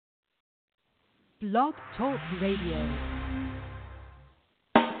Blog Talk Radio.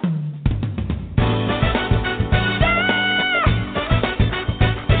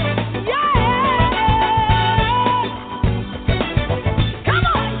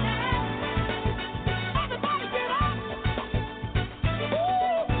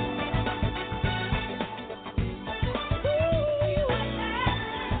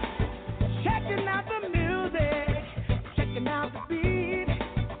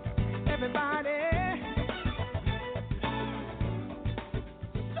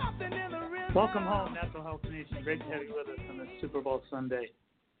 Welcome home, Natural Health Nation. Great to have you with us on this Super Bowl Sunday.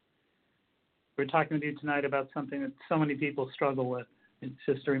 We're talking with you tonight about something that so many people struggle with. It's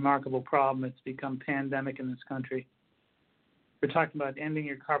just a remarkable problem. It's become pandemic in this country. We're talking about ending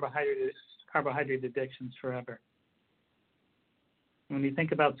your carbohydrate addictions forever. When you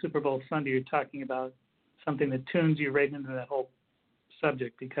think about Super Bowl Sunday, you're talking about something that tunes you right into that whole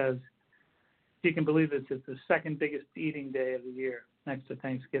subject, because if you can believe this, it's the second biggest eating day of the year next to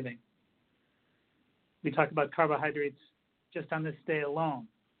Thanksgiving. We talk about carbohydrates just on this day alone.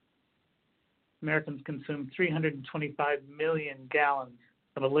 Americans consume 325 million gallons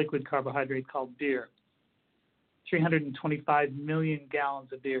of a liquid carbohydrate called beer. 325 million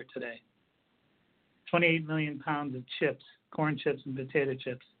gallons of beer today. 28 million pounds of chips, corn chips and potato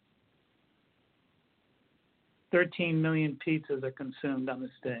chips. 13 million pizzas are consumed on this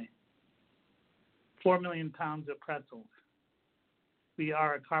day. 4 million pounds of pretzels. We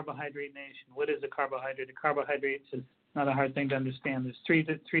are a carbohydrate nation. What is a carbohydrate? A carbohydrate is not a hard thing to understand. There's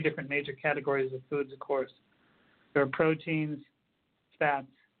three different major categories of foods, of course. There are proteins, fats,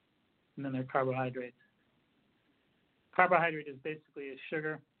 and then there are carbohydrates. Carbohydrate is basically a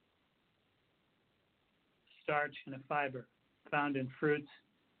sugar, starch, and a fiber found in fruits,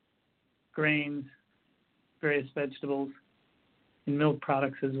 grains, various vegetables, and milk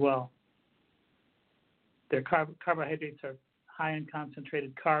products as well. Their carbohydrates are high in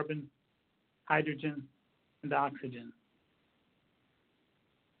concentrated carbon, hydrogen, and oxygen.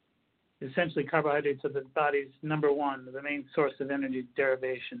 Essentially, carbohydrates are the body's number one, the main source of energy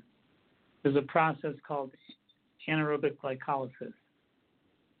derivation. There's a process called anaerobic glycolysis.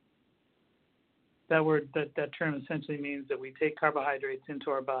 That term essentially means that we take carbohydrates into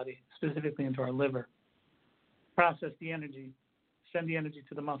our body, specifically into our liver, process the energy, send the energy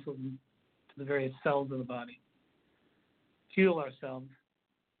to the muscles and to the various cells of the body, fuel ourselves,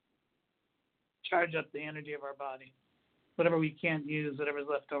 charge up the energy of our body. Whatever we can't use, whatever's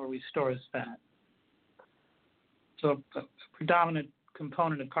left over, we store as fat. So a predominant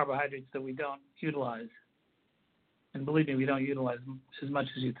component of carbohydrates that we don't utilize, and believe me, we don't utilize as much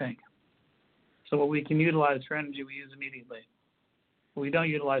as you think. So what we can utilize for energy, we use immediately. What we don't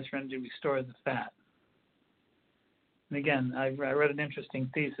utilize for energy, we store as a fat. And again, I read an interesting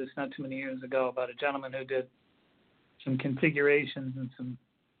thesis not too many years ago about a gentleman who did some configurations and some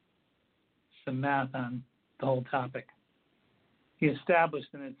math on the whole topic. He established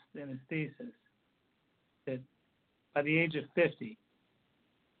in his thesis that by the age of 50,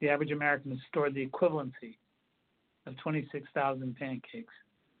 the average American has stored the equivalency of 26,000 pancakes.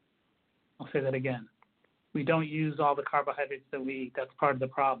 I'll say that again. We don't use all the carbohydrates that we eat. That's part of the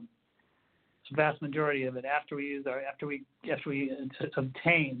problem. The vast majority of it, after we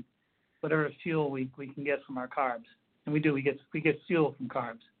obtain whatever fuel we can get from our carbs. And we get fuel from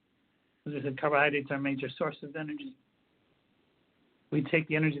carbs. As I said, carbohydrates are a major source of energy. We take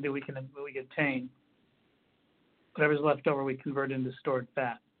the energy that we obtain. Whatever's left over, we convert into stored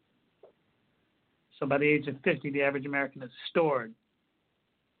fat. So by the age of 50, the average American has stored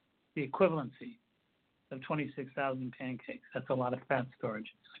the equivalency of 26,000 pancakes. That's a lot of fat storage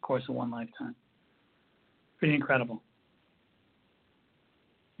in the course of one lifetime. Pretty incredible.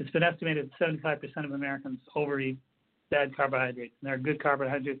 It's been estimated that 75% of Americans overeat bad carbohydrates. And there are good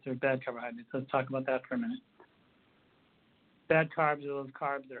carbohydrates, there are bad carbohydrates. Let's talk about that for a minute. Bad carbs are those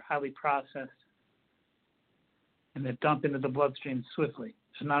carbs that are highly processed and that dump into the bloodstream swiftly.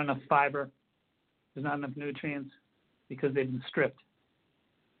 There's not enough fiber, there's not enough nutrients because they've been stripped.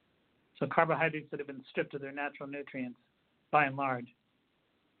 So carbohydrates that have been stripped of their natural nutrients, by and large,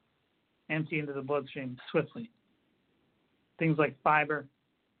 empty into the bloodstream swiftly. Things like fiber,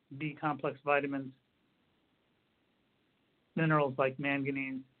 B-complex vitamins, minerals like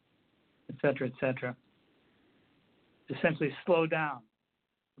manganese, etc., essentially slow down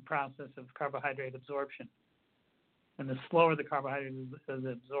the process of carbohydrate absorption. And the slower the carbohydrate is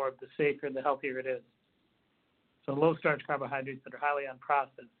absorbed, the safer, the healthier it is. So low-starch carbohydrates that are highly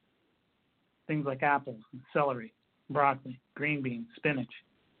unprocessed, things like apples, and celery, broccoli, green beans, spinach,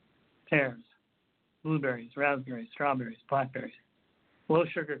 pears, blueberries, raspberries, strawberries, blackberries.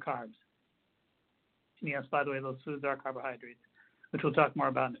 Low-sugar carbs. And yes, by the way, those foods are carbohydrates, which we'll talk more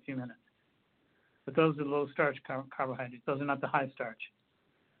about in a few minutes. But those are low-starch carbohydrates. Those are not the high-starch.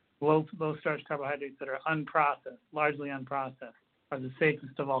 Low-starch carbohydrates that are unprocessed, largely unprocessed, are the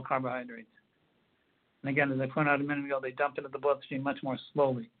safest of all carbohydrates. And again, as I pointed out a minute ago, they dump into the bloodstream much more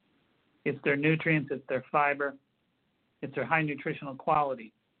slowly. It's their nutrients, it's their fiber, it's their high nutritional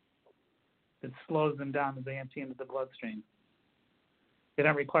quality that slows them down as they empty into the bloodstream. They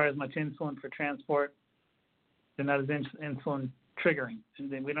don't require as much insulin for transport. They're not as insulin triggering.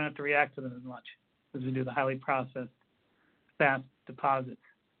 And we don't have to react to them as much as we do the highly processed fast deposits.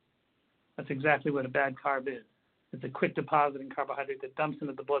 That's exactly what a bad carb is. It's a quick depositing carbohydrate that dumps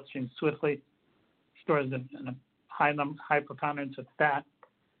into the bloodstream swiftly, stores in a high preponderance of fat,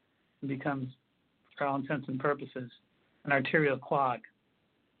 and becomes, for all intents and purposes, an arterial clog.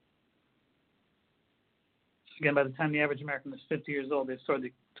 Again, by the time the average American is 50 years old, they've stored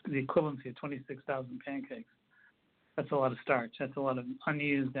the equivalency of 26,000 pancakes. That's a lot of starch. That's a lot of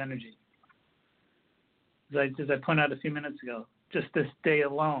unused energy. As I pointed out a few minutes ago, just this day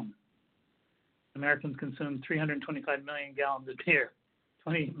alone, Americans consume 325 million gallons of beer,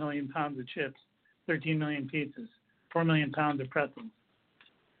 20 million pounds of chips, 13 million pizzas, 4 million pounds of pretzels.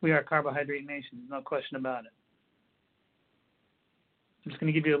 We are a carbohydrate nation, no question about it. I'm just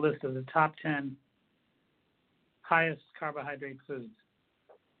going to give you a list of the top 10 highest carbohydrate foods.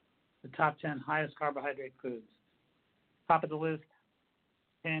 The top 10 highest carbohydrate foods. Top of the list,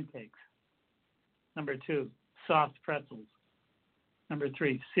 pancakes. Number 2, soft pretzels. Number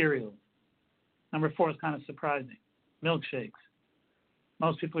 3, cereals. Number 4 is kind of surprising, milkshakes.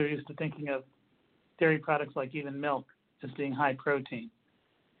 Most people are used to thinking of dairy products like even milk as being high protein.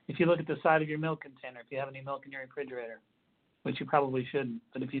 If you look at the side of your milk container, if you have any milk in your refrigerator, which you probably shouldn't,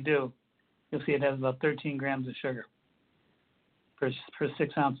 but if you do, you'll see it has about 13 grams of sugar per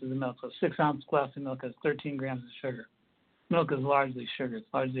 6 ounces of milk. So a 6-ounce glass of milk has 13 grams of sugar. Milk is largely sugar. It's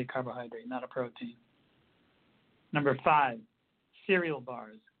largely a carbohydrate, not a protein. Number 5, cereal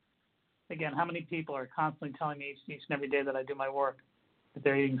bars. Again, how many people are constantly telling me each and every day that I do my work that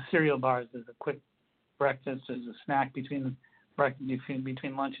they're eating cereal bars as a quick breakfast, as a snack between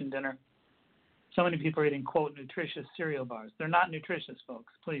lunch and dinner? So many people are eating, quote, nutritious cereal bars. They're not nutritious,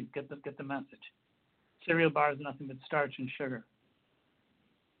 folks. Please get the message. Cereal bars are nothing but starch and sugar.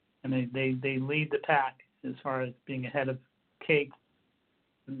 And they lead the pack as far as being ahead of cake,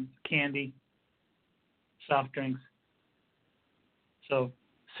 and candy, soft drinks. So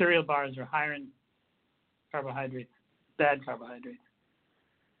cereal bars are higher in carbohydrates, bad carbohydrates,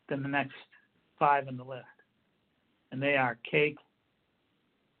 than the next 5 on the list. And they are cake,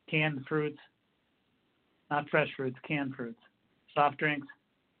 canned fruits, not fresh fruits, canned fruits, soft drinks,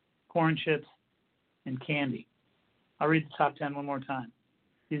 corn chips, and candy. I'll read the top 10 one more time.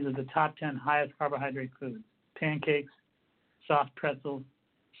 These are the top 10 highest carbohydrate foods: pancakes, soft pretzels,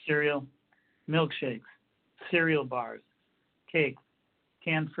 cereal, milkshakes, cereal bars, cake,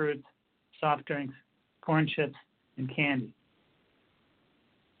 canned fruits, soft drinks, corn chips, and candy.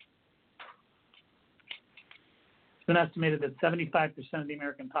 It's been estimated that 75% of the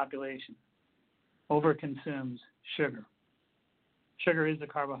American population overconsumes sugar. Sugar is a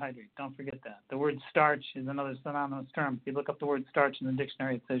carbohydrate. Don't forget that. The word starch is another synonymous term. If you look up the word starch in the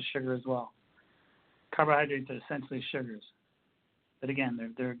dictionary, it says sugar as well. Carbohydrates are essentially sugars. But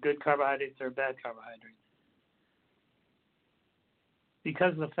again, they're good carbohydrates, they're bad carbohydrates.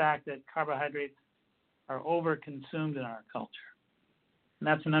 Because of the fact that carbohydrates are overconsumed in our culture. And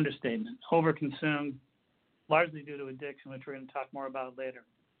that's an understatement. Overconsumed, largely due to addiction, which we're going to talk more about later.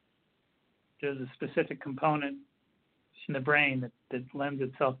 There's a specific component in the brain that lends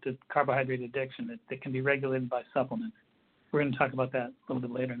itself to carbohydrate addiction that can be regulated by supplements. We're going to talk about that a little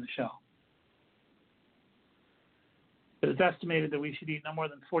bit later in the show. But it's estimated that we should eat no more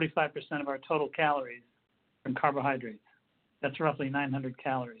than 45% of our total calories from carbohydrates. That's roughly 900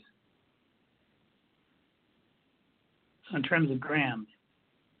 calories. So in terms of grams,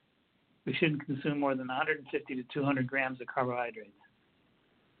 we shouldn't consume more than 150 to 200 grams of carbohydrates.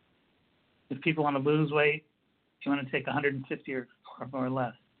 If people want to lose weight, you want to take 150 or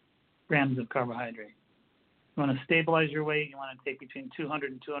less grams of carbohydrate. You want to stabilize your weight, you want to take between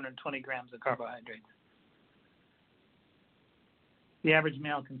 200 and 220 grams of carbohydrates. The average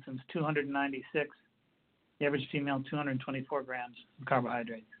male consumes 296. The average female, 224 grams of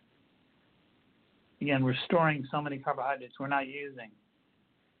carbohydrates. Again, we're storing so many carbohydrates we're not using.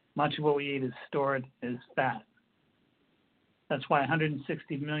 Much of what we eat is stored as fat. That's why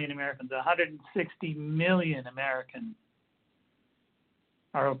 160 million Americans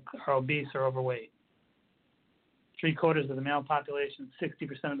are obese or overweight. 3/4 of the male population,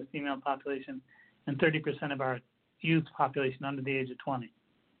 60% of the female population, and 30% of our youth population under the age of 20.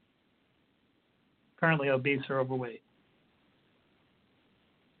 Currently obese or overweight.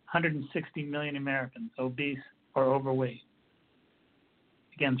 160 million Americans obese or overweight.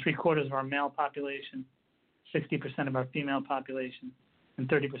 Again, 3/4 of our male population, 60% of our female population, and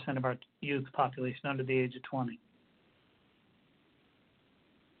 30% of our youth population under the age of 20.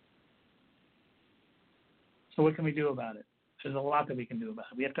 So what can we do about it? There's a lot that we can do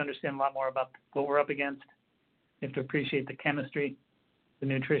about it. We have to understand a lot more about what we're up against. We have to appreciate the chemistry, the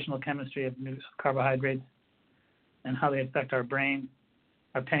nutritional chemistry of carbohydrates, and how they affect our brain,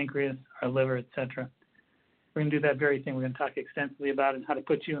 our pancreas, our liver, etc. We're going to do that very thing. We're going to talk extensively about it and how to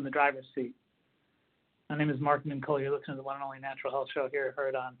put you in the driver's seat. My name is Mark Mincola. You're listening to the one and only Natural Health Show here,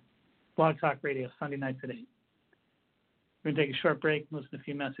 heard on Blog Talk Radio, Sunday nights at 8. We're going to take a short break, listen to a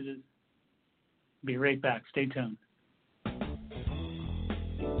few messages. Be right back. Stay tuned.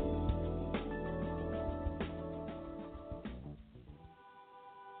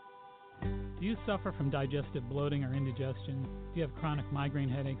 Do you suffer from digestive bloating or indigestion? Do you have chronic migraine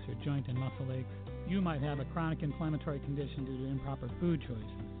headaches or joint and muscle aches? You might have a chronic inflammatory condition due to improper food choices.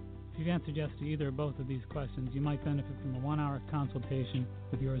 If you've answered yes to either or both of these questions, you might benefit from a 1-hour consultation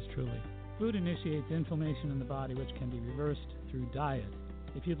with yours truly. Food initiates inflammation in the body, which can be reversed through diet.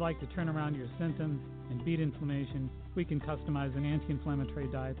 If you'd like to turn around your symptoms and beat inflammation, we can customize an anti-inflammatory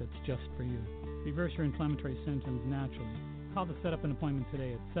diet that's just for you. Reverse your inflammatory symptoms naturally. Call to set up an appointment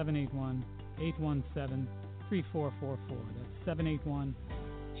today at 781-817-3444. That's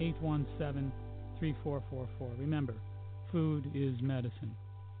 781-817-3444. Remember, food is medicine.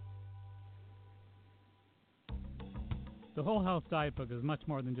 The Whole Health Diet book is much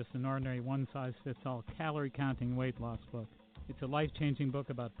more than just an ordinary one-size-fits-all calorie-counting weight loss book. It's a life-changing book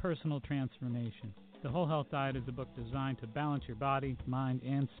about personal transformation. The Whole Health Diet is a book designed to balance your body, mind,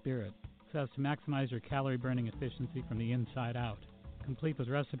 and spirit, so as to maximize your calorie-burning efficiency from the inside out. Complete with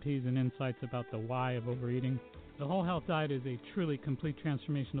recipes and insights about the why of overeating, The Whole Health Diet is a truly complete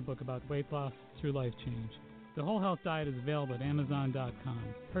transformational book about weight loss through life change. The Whole Health Diet is available at Amazon.com.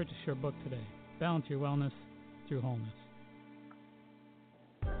 Purchase your book today. Balance your wellness through wholeness.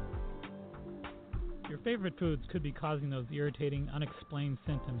 Your favorite foods could be causing those irritating, unexplained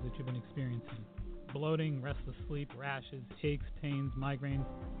symptoms that you've been experiencing. Bloating, restless sleep, rashes, aches, pains, migraines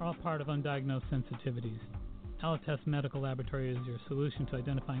are all part of undiagnosed sensitivities. Alatest Medical Laboratory is your solution to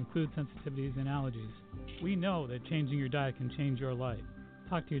identifying food sensitivities and allergies. We know that changing your diet can change your life.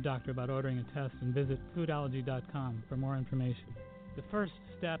 Talk to your doctor about ordering a test and visit foodallergy.com for more information. The first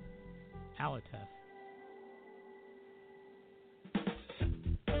step, Alatest.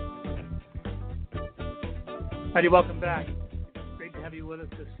 Heidi, welcome back. Great to have you with us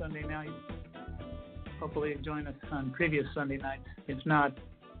this Sunday night. Hopefully you'll join us on previous Sunday nights. If not,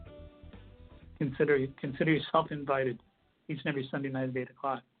 consider yourself invited each and every Sunday night at 8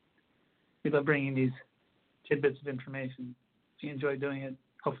 o'clock. We love bringing these tidbits of information. If you enjoy doing it,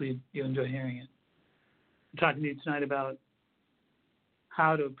 hopefully you enjoy hearing it. I'm talking to you tonight about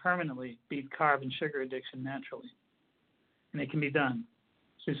how to permanently beat carb and sugar addiction naturally. And it can be done.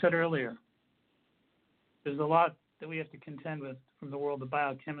 As I said earlier, there's a lot that we have to contend with from the world of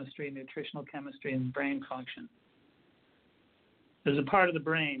biochemistry, nutritional chemistry, and brain function. There's a part of the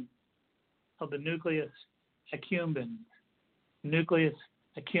brain called the nucleus accumbens. Nucleus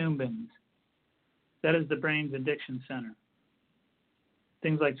accumbens. That is the brain's addiction center.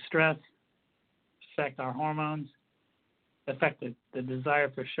 Things like stress affect our hormones, affect the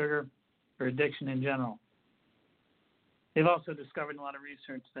desire for sugar, or addiction in general. They've also discovered in a lot of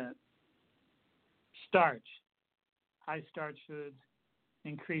research that starch, high starch foods,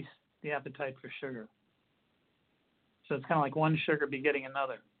 increase the appetite for sugar. So it's kind of like one sugar begetting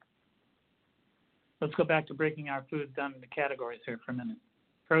another. Let's go back to breaking our foods down into categories here for a minute.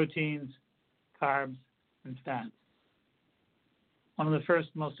 Proteins, carbs, and fats. One of the first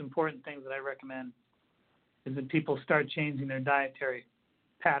most important things that I recommend is that people start changing their dietary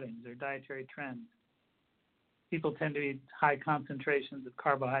patterns, their dietary trends. People tend to eat high concentrations of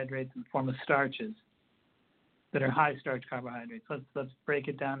carbohydrates in the form of starches that are high starch carbohydrates. Let's break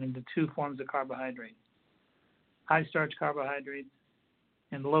it down into two forms of carbohydrates. High starch carbohydrates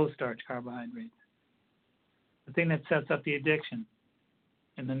and low starch carbohydrates. The thing that sets up the addiction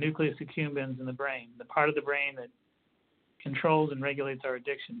in the nucleus accumbens in the brain, the part of the brain that controls and regulates our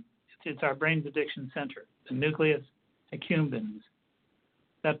addiction. It's our brain's addiction center, the nucleus accumbens.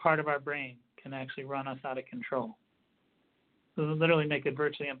 That part of our brain can actually run us out of control. So it'll literally make it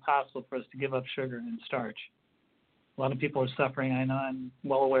virtually impossible for us to give up sugar and starch. A lot of people are suffering, I know, I'm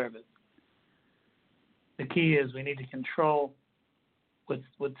well aware of it. The key is we need to control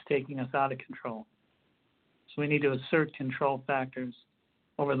what's taking us out of control. So we need to assert control factors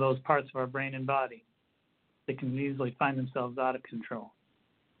over those parts of our brain and body that can easily find themselves out of control,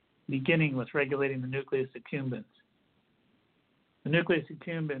 beginning with regulating the nucleus accumbens. The nucleus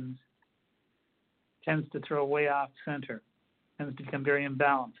accumbens tends to throw way off center, tends to become very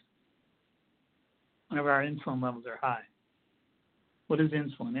imbalanced whenever our insulin levels are high. What is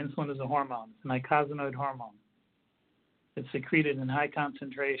insulin? Insulin is a hormone. It's an icosanoid hormone. It's secreted in high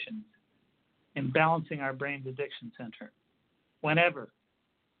concentrations, imbalancing our brain's addiction center whenever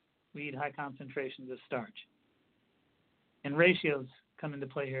we eat high concentrations of starch. And ratios come into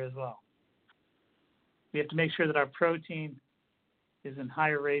play here as well. We have to make sure that our protein is in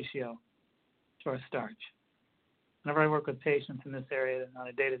higher ratio to our starch. Whenever I work with patients in this area on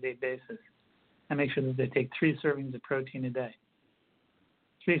a day-to-day basis, I make sure that they take 3 servings of protein a day.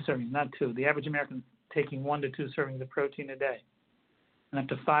 3 servings, not 2. The average American is taking 1 to 2 servings of protein a day and up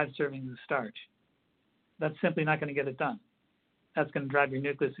to 5 servings of starch. That's simply not going to get it done. That's going to drive your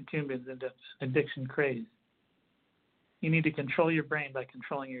nucleus accumbens into addiction craze. You need to control your brain by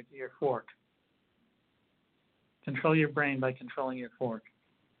controlling your fork. Control your brain by controlling your fork.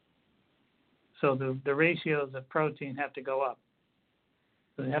 So the ratios of protein have to go up.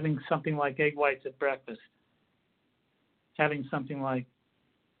 So having something like egg whites at breakfast, having something like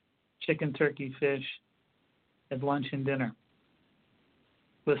chicken, turkey, fish at lunch and dinner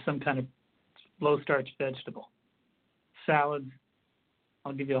with some kind of low-starch vegetable. Salads,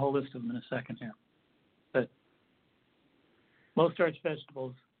 I'll give you a whole list of them in a second here. But low-starch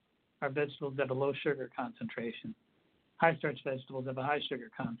vegetables are vegetables that have a low sugar concentration. High-starch vegetables have a high sugar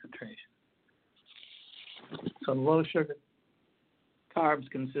concentration. So low sugar carbs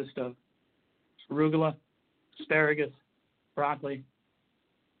consist of arugula, asparagus, broccoli,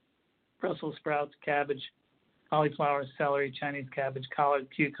 Brussels sprouts, cabbage, cauliflower, celery, Chinese cabbage, collard,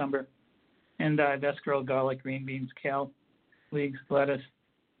 cucumber, endive, escarole, garlic, green beans, kale, leeks, lettuce,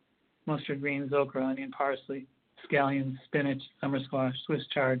 mustard greens, okra, onion, parsley, scallions, spinach, summer squash, Swiss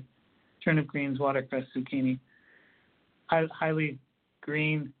chard, turnip greens, watercress, zucchini, highly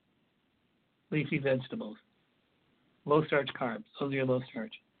green, leafy vegetables. Low starch carbs, those are your low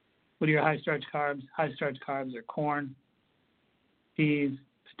starch. What are your high starch carbs? High starch carbs are corn, peas,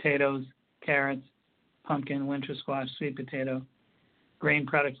 potatoes, carrots, pumpkin, winter squash, sweet potato, grain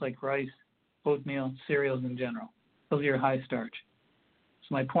products like rice, oatmeal, cereals in general. Those are your high starch.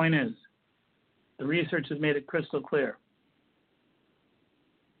 So my point is, the research has made it crystal clear.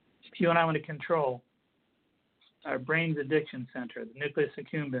 If you and I want to control our brain's addiction center, the nucleus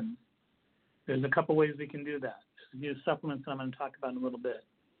accumbens, there's a couple ways we can do that. Just use supplements I'm going to talk about in a little bit.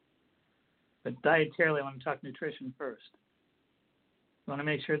 But dietarily, I want to talk nutrition first. You want to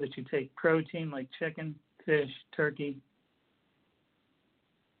make sure that you take protein like chicken, fish, turkey,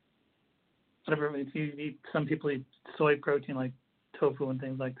 whatever. If you eat, some people eat soy protein like tofu and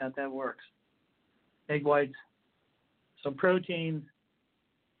things like that, that works. Egg whites. So protein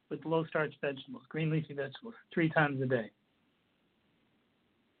with low starch vegetables, green leafy vegetables, 3 times a day.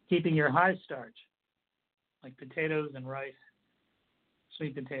 Keeping your high starch, like potatoes and rice,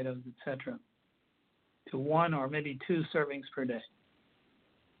 sweet potatoes, etc., to 1 or maybe 2 servings per day.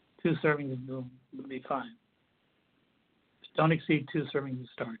 2 servings will be fine. Just don't exceed 2 servings of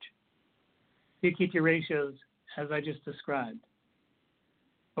starch. If you keep your ratios as I just described,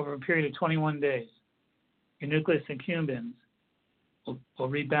 over a period of 21 days, your nucleus accumbens will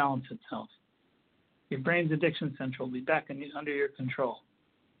rebalance itself. Your brain's addiction center will be back under your control.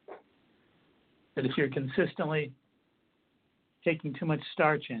 But if you're consistently taking too much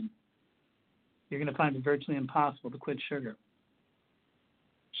starch in, you're going to find it virtually impossible to quit sugar.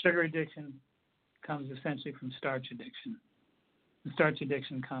 Sugar addiction comes essentially from starch addiction. And starch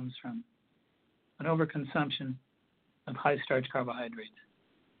addiction comes from an overconsumption of high starch carbohydrates.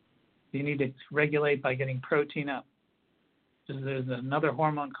 You need to regulate by getting protein up. There's another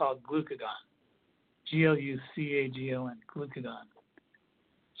hormone called glucagon, Glucagon, glucagon.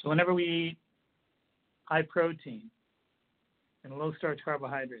 So whenever we eat high protein and low starch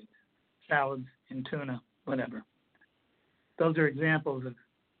carbohydrates, salads and tuna, whatever, those are examples of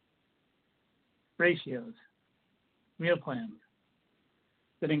ratios, meal plans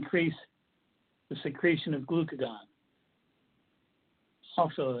that increase the secretion of glucagon.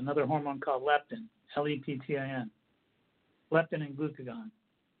 Also, another hormone called leptin, Leptin. Leptin and glucagon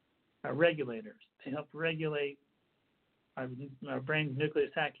are regulators. They help regulate our brain's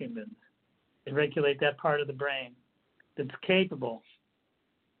nucleus accumbens. They regulate that part of the brain that's capable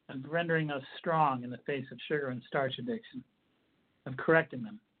of rendering us strong in the face of sugar and starch addiction, of correcting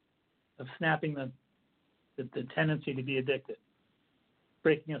them, of snapping the tendency to be addicted.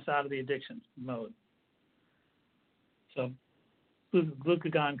 breaking us out of the addiction mode. So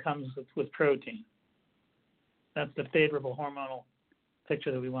glucagon comes with protein. That's the favorable hormonal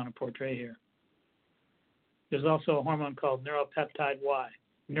picture that we want to portray here. There's also a hormone called neuropeptide Y.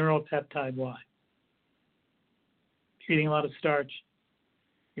 Neuropeptide Y. You're eating a lot of starch.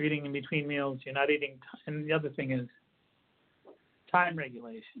 You're eating in between meals. You're not eating. And the other thing is time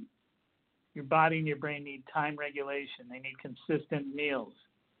regulation. Your body and your brain need time regulation. They need consistent meals.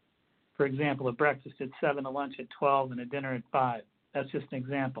 For example, a breakfast at 7, a lunch at 12, and a dinner at 5. That's just an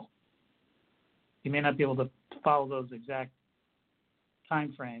example. You may not be able to follow those exact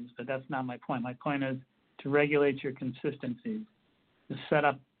time frames, but that's not my point. My point is to regulate your consistencies, to set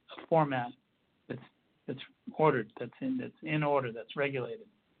up a format that's ordered, that's in order, that's regulated,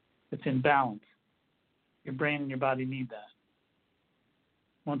 that's in balance. Your brain and your body need that.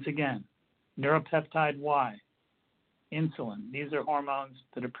 Once again, neuropeptide Y, insulin. These are hormones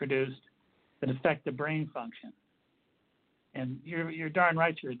that are produced that affect the brain function. And you're darn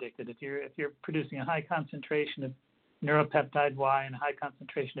right you're addicted. If you're producing a high concentration of neuropeptide Y and a high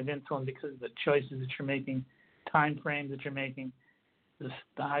concentration of insulin because of the choices that you're making, time frames that you're making, the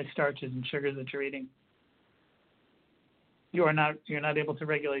high starches and sugars that you're eating, you're not able to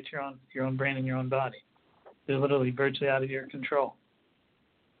regulate your own brain and your own body. They're literally virtually out of your control.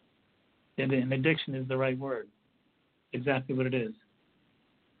 And addiction is the right word. Exactly what it is.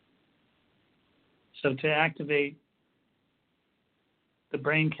 So to activate the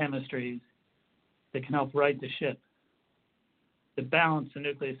brain chemistries that can help right the ship, to balance the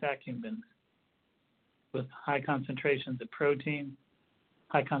nucleus accumbens with high concentrations of protein,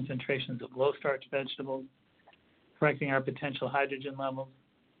 high concentrations of low-starch vegetables, correcting our potential hydrogen levels.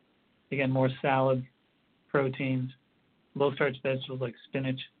 Again, more salad, proteins, low-starch vegetables like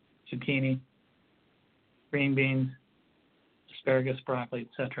spinach, zucchini, green beans, asparagus, broccoli,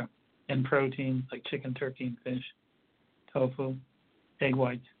 etc., and proteins like chicken, turkey, and fish, tofu, egg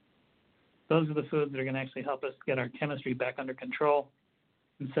whites. Those are the foods that are going to actually help us get our chemistry back under control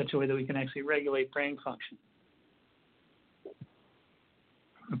in such a way that we can actually regulate brain function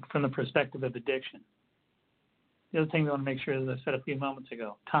from the perspective of addiction. The other thing we want to make sure, as I said a few moments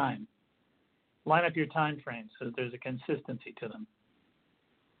ago, time. Line up your time frames so that there's a consistency to them.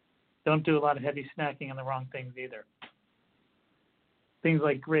 Don't do a lot of heavy snacking on the wrong things either. Things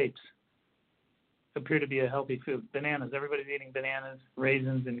like grapes appear to be a healthy food. Bananas, everybody's eating bananas,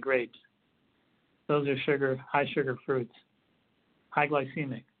 raisins, and grapes. Those are high sugar fruits, high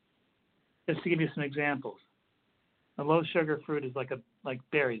glycemic. Just to give you some examples, a low sugar fruit is like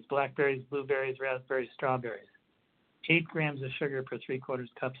berries, blackberries, blueberries, raspberries, strawberries. 8 grams of sugar per 3/4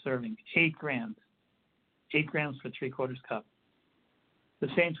 cup serving. 8 grams. 8 grams per 3/4 cup. The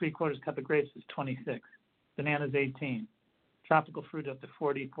same 3/4 cup of grapes is 26. Bananas 18. Tropical fruit up to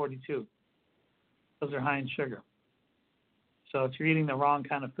 40, 42. Those are high in sugar. So if you're eating the wrong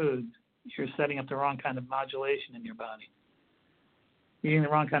kind of foods, you're setting up the wrong kind of modulation in your body. You're eating the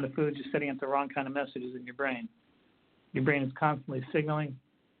wrong kind of foods, you're setting up the wrong kind of messages in your brain. Your brain is constantly signaling,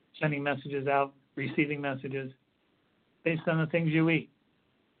 sending messages out, receiving messages based on the things you eat.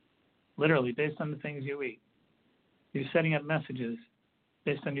 Literally, based on the things you eat. You're setting up messages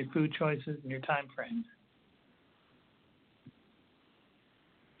based on your food choices and your time frames.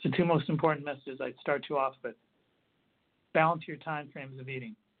 The 2 most important messages I'd start you off with. Balance your time frames of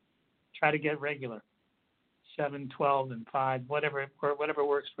eating. Try to get regular. 7, 12, and 5, whatever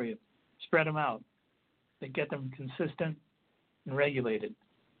works for you. Spread them out. But get them consistent and regulated.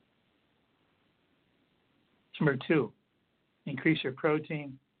 Number 2, increase your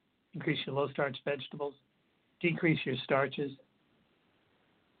protein, increase your low-starch vegetables, decrease your starches.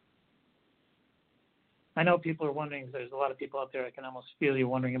 I know people are wondering, there's a lot of people out there, I can almost feel you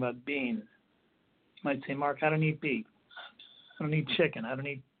wondering about beans. You might say, Mark, I don't eat beef. I don't eat chicken. I don't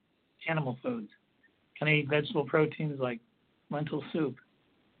eat animal foods. Can I eat vegetable proteins like lentil soup,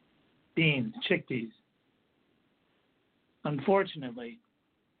 beans, chickpeas? Unfortunately,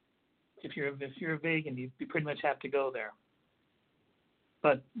 if you're a vegan, you pretty much have to go there.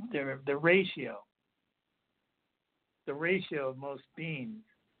 But the ratio of most beans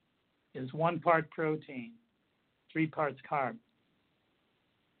is 1 part protein, 3 parts carb.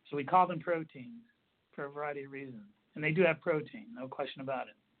 So we call them proteins for a variety of reasons. And they do have protein, no question about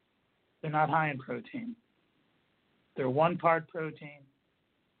it. They're not high in protein. They're 1 part protein,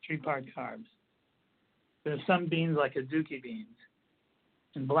 3 part carbs. There's some beans like azuki beans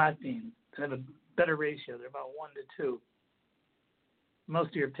and black beans that have a better ratio. They're about 1 to 2. Most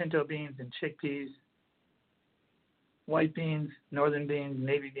of your pinto beans and chickpeas, white beans, northern beans,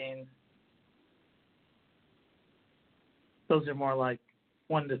 navy beans, those are more like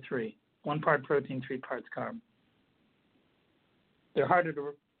 1 to 3. 1 part protein, 3 parts carb. They're harder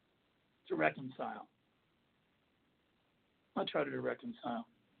to reconcile. Much harder to reconcile.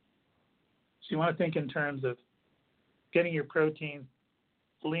 So you want to think in terms of getting your protein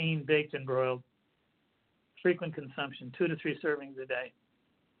lean, baked, and broiled, frequent consumption, 2 to 3 servings a day,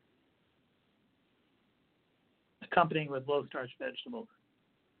 accompanying with low-starch vegetables.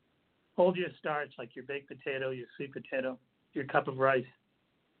 Hold your starch, like your baked potato, your sweet potato, your cup of rice,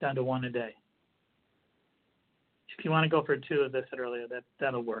 down to 1 a day. If you want to go for 2, as I said earlier,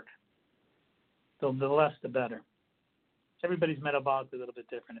 that'll work. The less, the better. Everybody's metabolically a little bit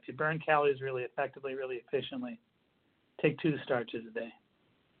different. If you burn calories really effectively, really efficiently, take 2 starches a day,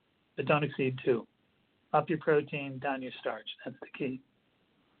 but don't exceed 2. Up your protein, down your starch. That's the key.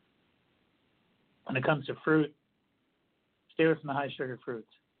 When it comes to fruit, stay away from the high-sugar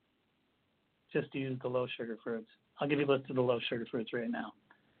fruits. Just use the low-sugar fruits. I'll give you a list of the low-sugar fruits right now.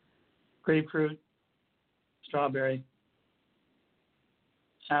 Grapefruit, strawberry,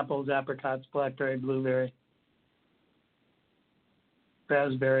 apples, apricots, blackberry, blueberry,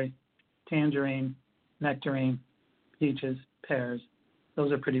 raspberry, tangerine, nectarine, peaches, pears.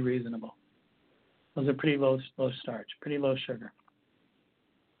 Those are pretty reasonable. Those are pretty low starch, pretty low sugar.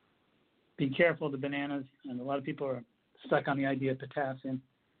 Be careful of the bananas, and a lot of people are stuck on the idea of potassium.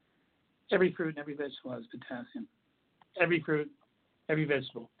 Every fruit and every vegetable has potassium. Every fruit, every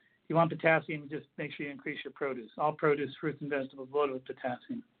vegetable. If you want potassium, just make sure you increase your produce. All produce, fruits, and vegetables loaded with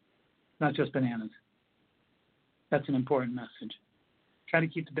potassium, not just bananas. That's an important message. Try to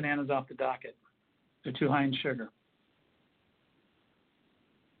keep the bananas off the docket. They're too high in sugar.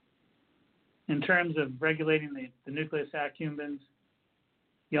 In terms of regulating the nucleus accumbens,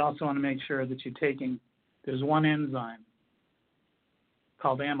 you also want to make sure that you're taking, there's one enzyme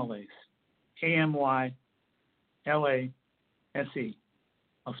called amylase, A-M-Y-L-A-S-E.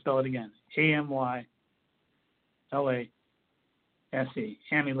 I'll spell it again, A-M-Y-L-A-S-E,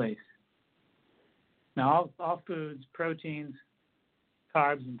 amylase. Now, all foods, proteins,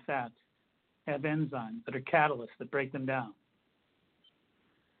 carbs, and fats have enzymes that are catalysts that break them down.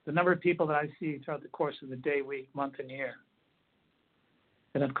 The number of people that I see throughout the course of the day, week, month, and year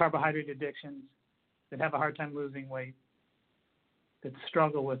that have carbohydrate addictions, that have a hard time losing weight, that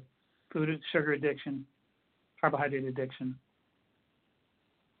struggle with food and sugar addiction, carbohydrate addiction,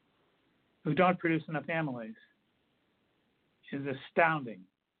 who don't produce enough amylase is astounding.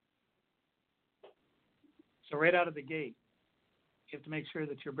 So right out of the gate, you have to make sure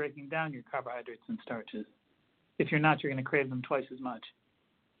that you're breaking down your carbohydrates and starches. If you're not, you're going to crave them twice as much.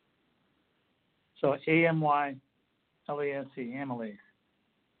 So A-M-Y-L-A-S-E, amylase.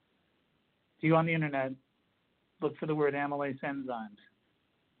 If you go on the internet, look for the word amylase enzymes.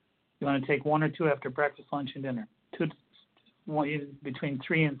 You want to take 1 or 2 after breakfast, lunch, and dinner. Between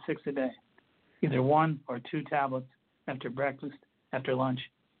 3 and 6 a day. Either 1 or 2 tablets after breakfast, after lunch,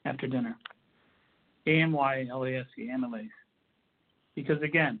 after dinner. A-M-Y-L-A-S-E, amylase. Because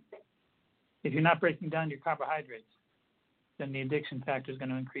again, if you're not breaking down your carbohydrates, then the addiction factor is going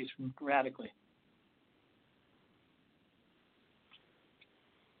to increase radically.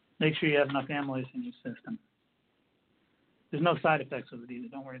 Make sure you have enough amylase in your system. There's no side effects with it either.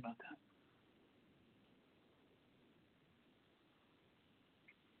 Don't worry about that.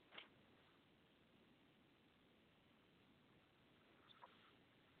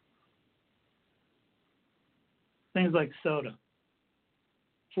 Things like soda,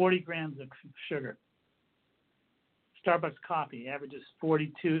 40 grams of sugar. Starbucks coffee averages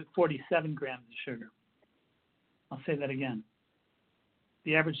 47 grams of sugar. I'll say that again.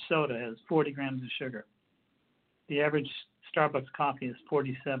 The average soda has 40 grams of sugar. The average Starbucks coffee is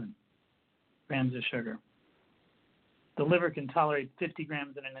 47 grams of sugar. The liver can tolerate 50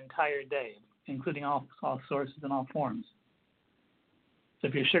 grams in an entire day, including all sources and all forms. So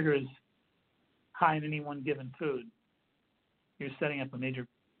if your sugar is high in any one given food, you're setting up a major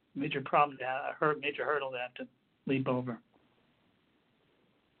problem, major hurdle to have to leap over.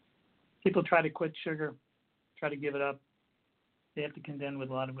 People try to quit sugar, try to give it up. They have to contend with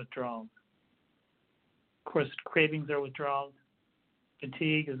a lot of withdrawals. Of course, cravings are withdrawals.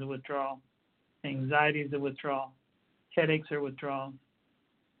 Fatigue is a withdrawal. Anxiety is a withdrawal. Headaches are withdrawals.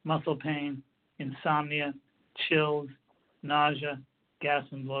 Muscle pain, insomnia, chills, nausea, gas,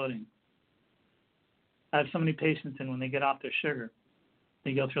 and bloating. I have so many patients in when they get off their sugar,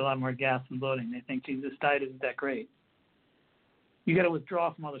 they go through a lot more gas and bloating. They think, geez, this diet isn't that great. You got to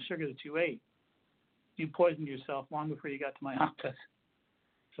withdraw from all the sugar that you ate. You poisoned yourself long before you got to my office.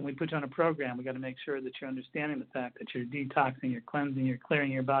 So when we put you on a program, we got to make sure that you're understanding the fact that you're detoxing, you're cleansing, you're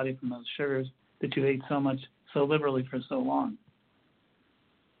clearing your body from those sugars that you ate so liberally for so long.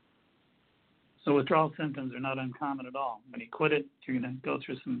 So withdrawal symptoms are not uncommon at all. When you quit it, you're going to go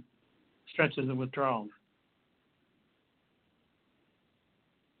through some stretches of withdrawals.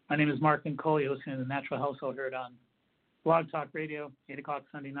 My name is Mark Cole. You're listening to the Natural Household Herd on Blog Talk Radio, 8 o'clock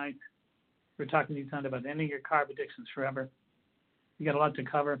Sunday nights. We're talking to you tonight about ending your carb addictions forever. You got a lot to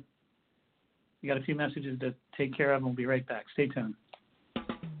cover. You got a few messages to take care of, and we'll be right back. Stay tuned.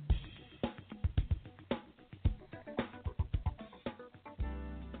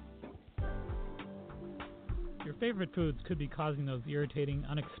 Your favorite foods could be causing those irritating,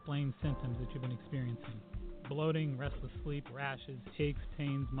 unexplained symptoms that you've been experiencing. Bloating, restless sleep, rashes, aches,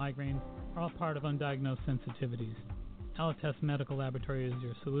 pains, migraines are all part of undiagnosed sensitivities. Allotest Medical Laboratory is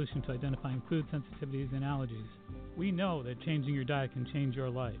your solution to identifying food sensitivities and allergies. We know that changing your diet can change your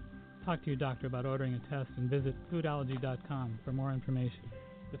life. Talk to your doctor about ordering a test and visit foodallergy.com for more information.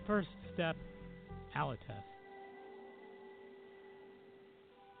 The first step, Allotest.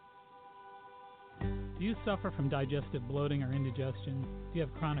 Do you suffer from digestive bloating or indigestion? Do you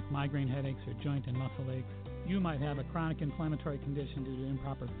have chronic migraine headaches or joint and muscle aches? You might have a chronic inflammatory condition due to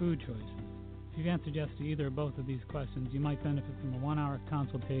improper food choices. If you've answered yes to either or both of these questions, you might benefit from a 1-hour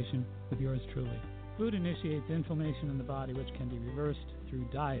consultation with yours truly. Food initiates inflammation in the body, which can be reversed through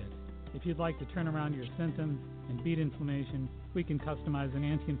diet. If you'd like to turn around your symptoms and beat inflammation, we can customize an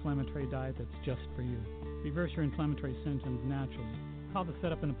anti-inflammatory diet that's just for you. Reverse your inflammatory symptoms naturally. Call to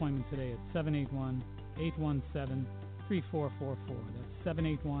set up an appointment today at 781-817-3444. That's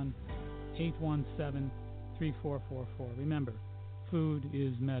 781-817-3444. Remember, food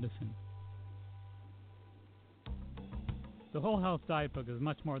is medicine. The Whole Health Diet Book is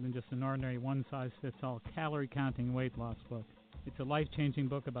much more than just an ordinary one-size-fits-all calorie-counting weight loss book. It's a life-changing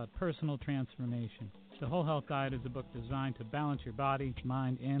book about personal transformation. The Whole Health Diet is a book designed to balance your body,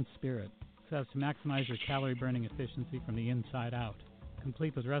 mind, and spirit so as to maximize your calorie-burning efficiency from the inside out.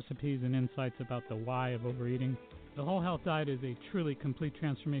 Complete with recipes and insights about the why of overeating, The Whole Health Diet is a truly complete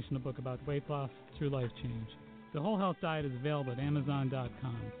transformational book about weight loss through life change. The Whole Health Diet is available at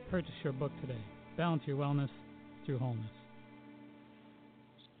Amazon.com. Purchase your book today. Balance your wellness through wholeness.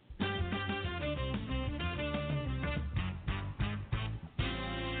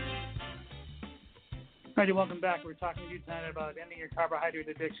 Alrighty, welcome back. We're talking to you tonight about ending your carbohydrate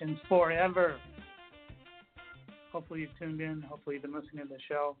addictions forever. Hopefully you've tuned in. Hopefully you've been listening to the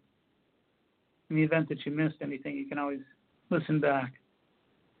show. In the event that you missed anything, you can always listen back.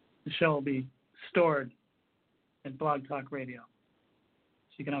 The show will be stored at Blog Talk Radio.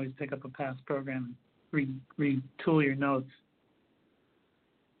 So you can always pick up a past program and retool your notes.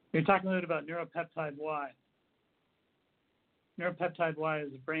 We're talking a little bit about neuropeptide Y. Neuropeptide Y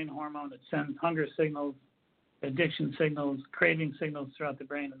is a brain hormone that sends hunger signals, addiction signals, craving signals throughout the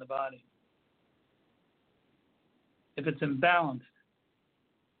brain and the body. If it's imbalanced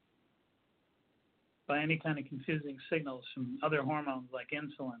by any kind of confusing signals from other hormones like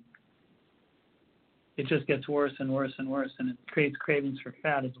insulin, it just gets worse and worse and worse, and it creates cravings for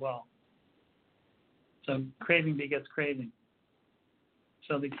fat as well. So craving begets craving.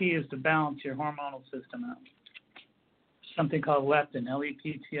 So the key is to balance your hormonal system out. Something called leptin,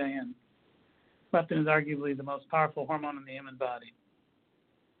 L-E-P-T-I-N. Leptin is arguably the most powerful hormone in the human body.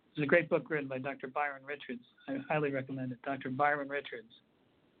 There's a great book written by Dr. Byron Richards. I highly recommend it. Dr. Byron Richards,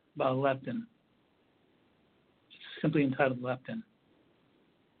 about leptin. It's simply entitled Leptin.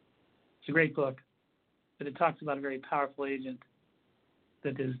 It's a great book, but it talks about a very powerful agent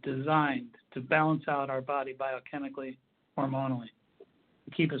that is designed to balance out our body biochemically, hormonally,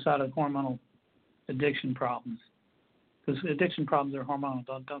 to keep us out of hormonal addiction problems. Because addiction problems are hormonal.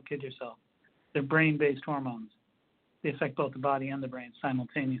 Don't kid yourself. They're brain-based hormones. They affect both the body and the brain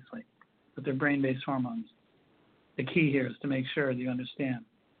simultaneously, but they're brain-based hormones. The key here is to make sure that you understand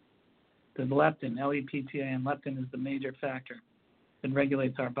that leptin, L-E-P-T-I-N, leptin is the major factor that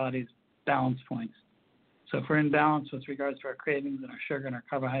regulates our body's balance points. So if we're in balance with regards to our cravings and our sugar and our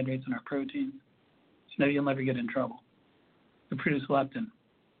carbohydrates and our proteins, you'll never get in trouble. We produce leptin.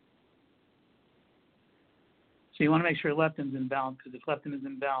 So you want to make sure leptin's in balance, because if leptin is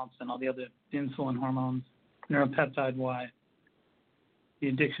in balance, then all the other insulin hormones, neuropeptide Y, the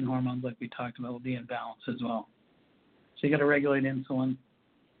addiction hormones like we talked about will be in balance as well. So you got to regulate insulin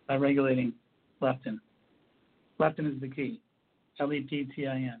by regulating leptin. Leptin is the key,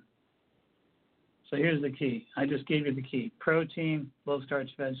 L-E-P-T-I-N. So here's the key. I just gave you the key. Protein,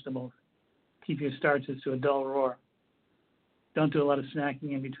 low-starch vegetables. Keep your starches to a dull roar. Don't do a lot of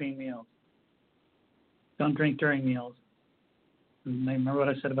snacking in between meals. Don't drink during meals. And remember what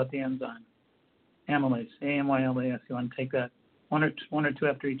I said about the enzyme. Amylase, A-M-Y-L-A-S. You want to take that one or two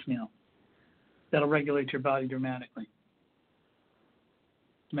after each meal. That'll regulate your body dramatically.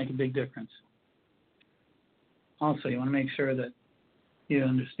 Make a big difference. Also, you want to make sure that you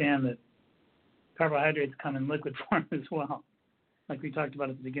understand that carbohydrates come in liquid form as well, like we talked about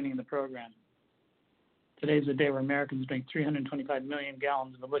at the beginning of the program. Today's the day where Americans drink 325 million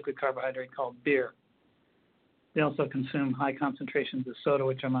gallons of a liquid carbohydrate called beer. They also consume high concentrations of soda,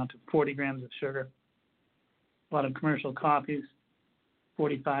 which amount to 40 grams of sugar. A lot of commercial coffees,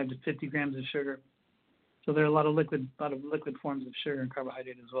 45 to 50 grams of sugar. So there are a lot of liquid forms of sugar and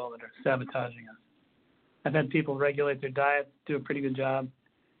carbohydrate as well that are sabotaging us. I've had people regulate their diet, do a pretty good job,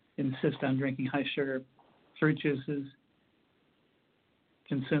 insist on drinking high sugar fruit juices,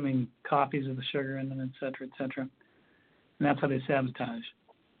 consuming coffees with the sugar in them, et cetera, et cetera. And that's how they sabotage.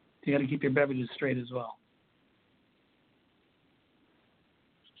 You got to keep your beverages straight as well.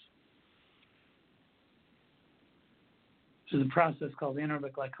 There's a process called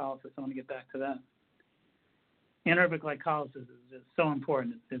anaerobic glycolysis. I want to get back to that. Anaerobic glycolysis is so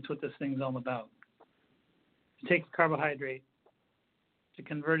important. It's what this thing's all about. To take carbohydrate, to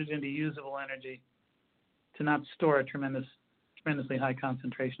convert it into usable energy, to not store a tremendously high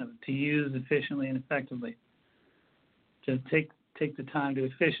concentration of it, to use efficiently and effectively, to take the time to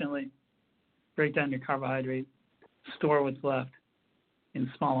efficiently break down your carbohydrate, store what's left in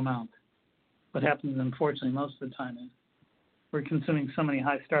small amounts. What happens, unfortunately, most of the time is we're consuming so many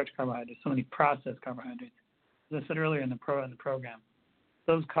high-starch carbohydrates, so many processed carbohydrates. As I said earlier in the program,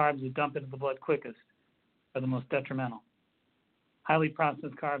 those carbs that dump into the blood quickest are the most detrimental. Highly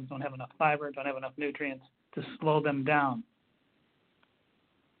processed carbs don't have enough fiber, don't have enough nutrients to slow them down.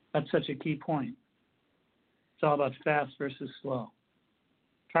 That's such a key point. It's all about fast versus slow.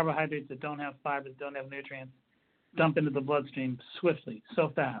 Carbohydrates that don't have fiber, that don't have nutrients, dump into the bloodstream swiftly,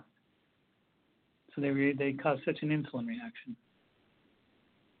 so fast. So they cause such an insulin reaction.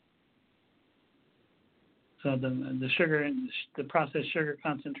 So the sugar, the processed sugar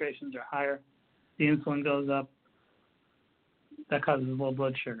concentrations are higher. The insulin goes up. That causes low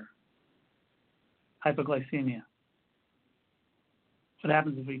blood sugar. Hypoglycemia. What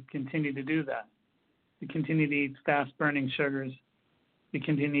happens if we continue to do that? We continue to eat fast-burning sugars. We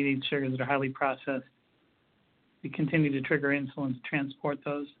continue to eat sugars that are highly processed. We continue to trigger insulin to transport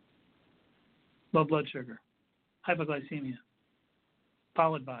those. Low blood sugar, hypoglycemia,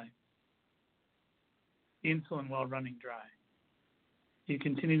 followed by the insulin well running dry. You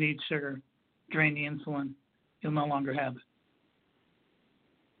continue to eat sugar, drain the insulin, you'll no longer have it.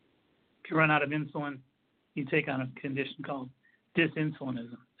 If you run out of insulin, you take on a condition called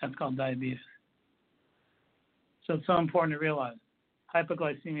dysinsulinism. That's called diabetes. So it's so important to realize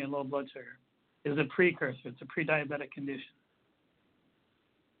hypoglycemia, low blood sugar, is a precursor. It's a pre-diabetic condition.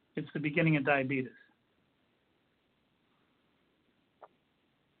 It's the beginning of diabetes.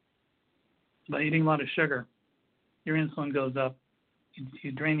 By eating a lot of sugar, your insulin goes up.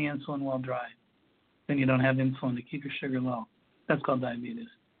 You drain the insulin well dry. Then you don't have insulin to keep your sugar low. That's called diabetes.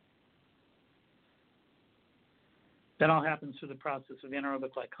 That all happens through the process of anaerobic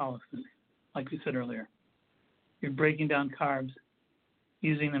glycolysis, like we said earlier. You're breaking down carbs,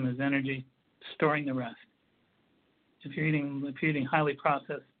 using them as energy, storing the rest. If you're eating highly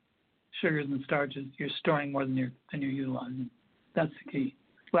processed sugars and starches, you're storing more than you're utilizing. That's the key.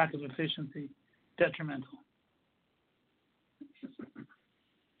 Lack of efficiency, detrimental.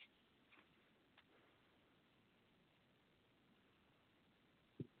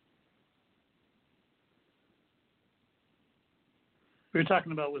 We were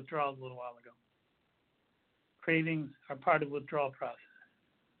talking about withdrawals a little while ago. Cravings are part of the withdrawal process.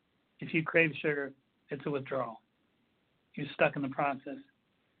 If you crave sugar, it's a withdrawal. You're stuck in the process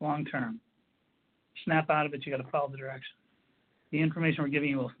long term. Snap out of it, you got to follow the directions. The information we're giving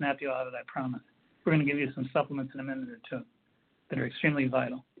you will snap you out of that promise. We're going to give you some supplements in a minute or two that are extremely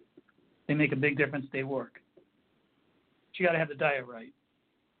vital. They make a big difference. They work. But you got to have the diet right.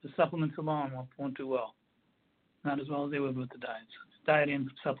 The supplements alone won't do well. Not as well as they would with the diet. So it's diet and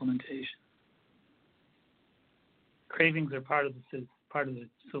supplementation. Cravings are part of the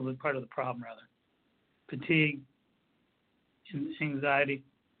problem rather. Fatigue, anxiety,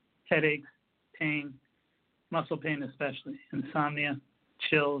 headaches, pain, muscle pain especially, insomnia,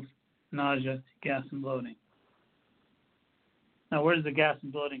 chills, nausea, gas and bloating. Now, where does the gas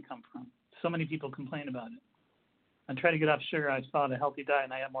and bloating come from? So many people complain about it. I try to get off sugar, I followed a healthy diet,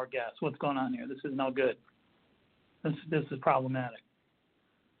 and I have more gas. What's going on here? This is no good. This is problematic.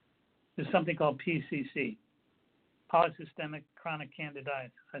 There's something called PCC, polycystic chronic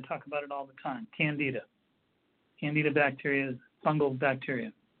candidiasis. I talk about it all the time. Candida. Candida bacteria is fungal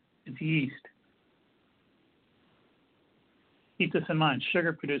bacteria. It's yeast. Keep this in mind.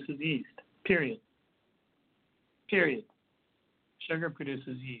 Sugar produces yeast. Period. Sugar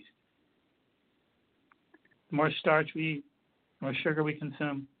produces yeast. The more starch we eat, the more sugar we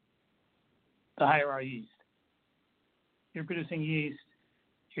consume, the higher our yeast. If you're producing yeast,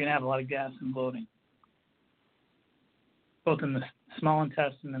 you're going to have a lot of gas and bloating, both in the small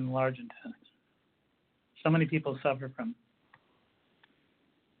intestine and the large intestine. So many people suffer from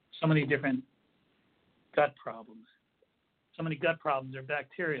so many different gut problems. So many gut problems are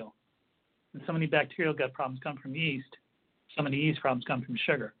bacterial. And so many bacterial gut problems come from yeast. So many yeast problems come from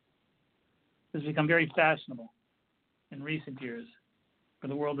sugar. It's become very fashionable in recent years for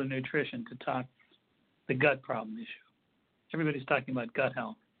the world of nutrition to talk the gut problem issue. Everybody's talking about gut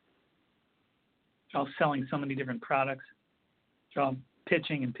health. They're all selling so many different products. They're all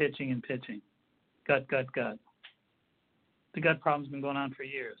pitching and pitching and pitching. Gut, gut, gut. The gut problem's been going on for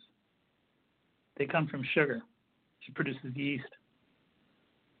years. They come from sugar. It produces yeast.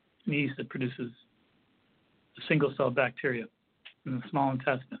 And yeast that produces a single cell bacteria in the small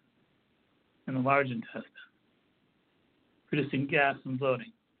intestine and the large intestine, producing gas and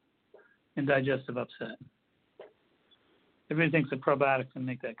bloating and digestive upset. Everybody thinks a probiotic can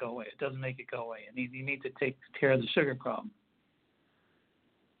make that go away. It doesn't make it go away. You need to take care of the sugar problem.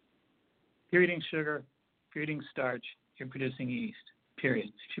 If you're eating sugar, if you're eating starch, you're producing yeast, period.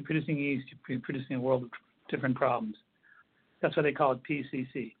 If you're producing yeast, you're producing a world of different problems. That's why they call it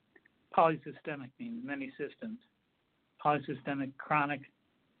PCC. Polysystemic means many systems. Polysystemic chronic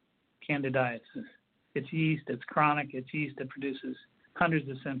candidiasis. It's yeast, it's chronic, it's yeast that produces hundreds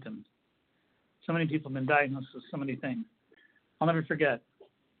of symptoms. So many people have been diagnosed with so many things. I'll never forget,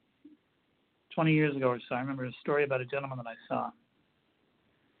 20 years ago or so, I remember a story about a gentleman that I saw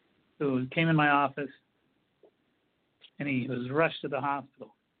who came in my office and he was rushed to the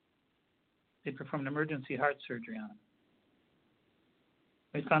hospital. They performed emergency heart surgery on him.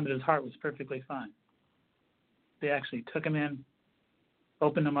 They found that his heart was perfectly fine. They actually took him in,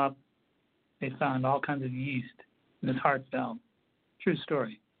 opened him up. They found all kinds of yeast in his heart valve. True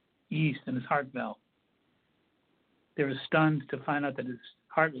story. Yeast in his heart valve. They were stunned to find out that his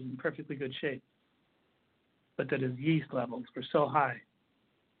heart was in perfectly good shape, but that his yeast levels were so high.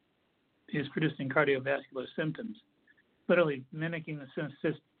 He was producing cardiovascular symptoms, literally mimicking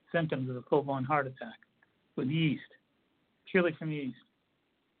the symptoms of a full-blown heart attack with yeast, purely from yeast.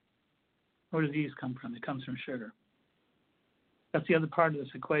 Where does yeast come from? It comes from sugar. That's the other part of this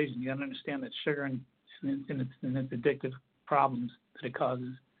equation. You got to understand that sugar and its addictive problems that it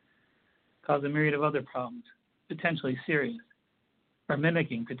causes cause a myriad of other problems, potentially serious, or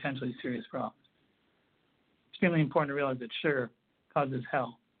mimicking potentially serious problems. Extremely important to realize that sugar causes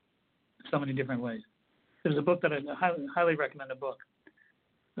hell in so many different ways. There's a book that I highly recommend. A book.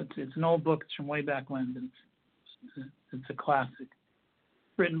 It's an old book. It's from way back when. It's a classic.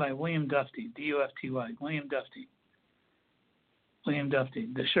 Written by William Dufty, D-U-F-T-Y. William Dufty,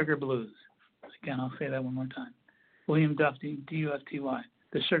 The Sugar Blues. Again, I'll say that one more time. William Dufty, D-U-F-T-Y.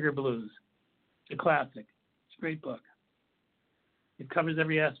 The Sugar Blues. It's a classic. It's a great book. It covers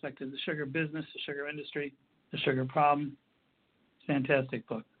every aspect of the sugar business, the sugar industry, the sugar problem. It's a fantastic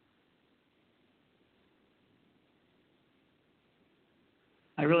book.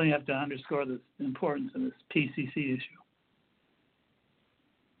 I really have to underscore the importance of this PCC issue.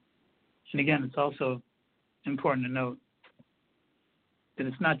 And again, it's also important to note that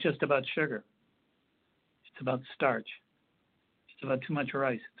it's not just about sugar. It's about starch. It's about too much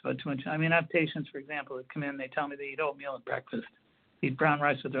rice. It's about too much. I mean, I have patients, for example, that come in, they tell me they eat oatmeal at breakfast, they eat brown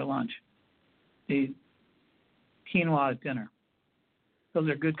rice with their lunch, they eat quinoa at dinner. Those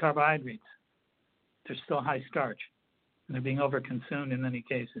are good carbohydrates. They're still high starch, and they're being overconsumed in many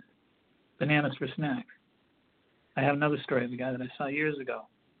cases. Bananas for snacks. I have another story of a guy that I saw years ago.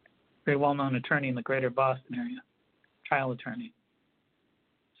 Very well-known attorney in the greater Boston area, trial attorney.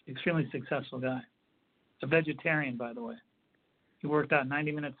 Extremely successful guy. A vegetarian, by the way. He worked out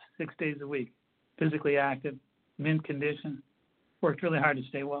 90 minutes, 6 days a week. Physically active, mint condition. Worked really hard to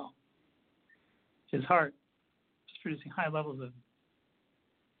stay well. His heart was producing high levels of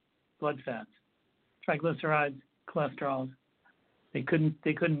blood fats, triglycerides, cholesterol. They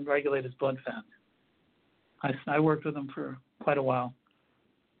couldn't regulate his blood fats. I worked with him for quite a while.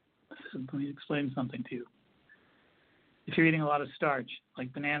 I said, let me explain something to you. If you're eating a lot of starch,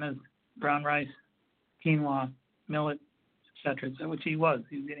 like bananas, brown rice, quinoa, millet, etc., which he was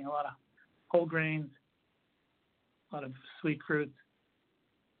eating a lot of whole grains, a lot of sweet fruits,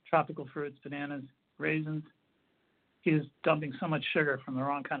 tropical fruits, bananas, raisins. He was dumping so much sugar from the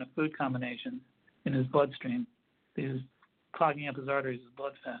wrong kind of food combinations in his bloodstream. He was clogging up his arteries with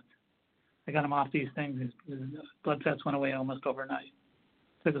blood fats. I got him off these things. His blood fats went away almost overnight.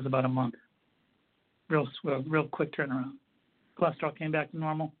 Took us about a month. Real quick turnaround. Cholesterol came back to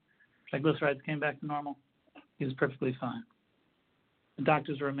normal. Triglycerides came back to normal. He was perfectly fine. The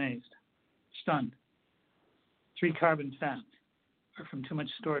doctors were amazed, stunned. 3 carbon fats are from too much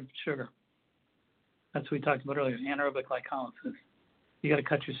stored sugar. That's what we talked about earlier, anaerobic glycolysis. You got to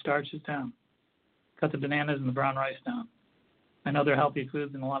cut your starches down. Cut the bananas and the brown rice down. I know they're healthy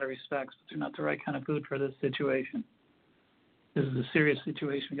foods in a lot of respects, but they're not the right kind of food for this situation. This is a serious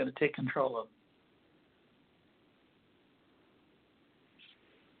situation we've got to take control of.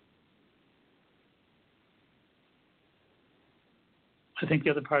 I think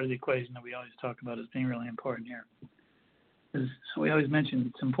the other part of the equation that we always talk about as being really important here is, so we always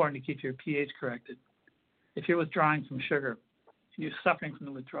mention it's important to keep your pH corrected. If you're withdrawing from sugar, and you're suffering from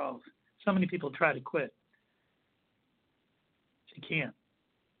the withdrawals, so many people try to quit. They can't.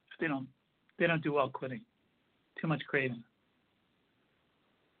 They don't do well quitting. Too much craving.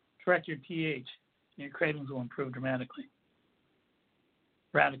 Correct your pH, and your cravings will improve dramatically.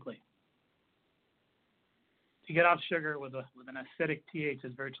 Radically. To get off sugar with an acidic pH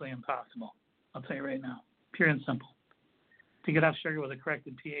is virtually impossible. I'll tell you right now. Pure and simple. To get off sugar with a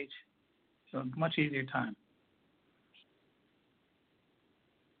corrected pH is a much easier time.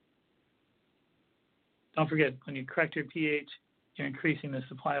 Don't forget, when you correct your pH, you're increasing the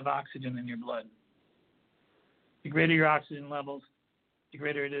supply of oxygen in your blood. The greater your oxygen levels, the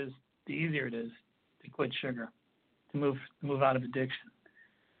greater it is, the easier it is to quit sugar, to move out of addiction.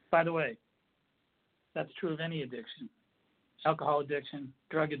 By the way, that's true of any addiction. Alcohol addiction,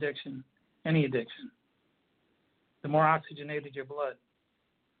 drug addiction, any addiction. The more oxygenated your blood,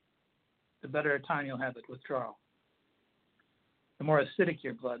 the better a time you'll have at withdrawal. The more acidic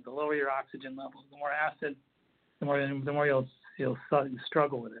your blood, the lower your oxygen levels. The more acid, the more you'll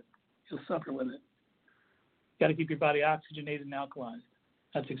struggle with it. You'll suffer with it. You got to keep your body oxygenated and alkalized.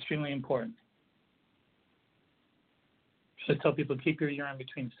 That's extremely important. So I tell people keep your urine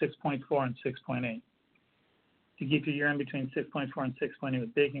between 6.4 and 6.8. If you keep your urine between 6.4 and 6.8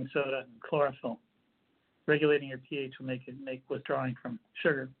 with baking soda and chlorophyll, regulating your pH will make withdrawing from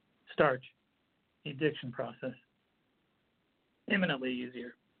sugar, starch, the addiction process imminently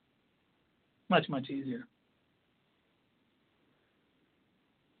easier. Much, much easier.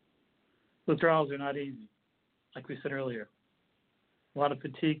 Withdrawals are not easy, like we said earlier. A lot of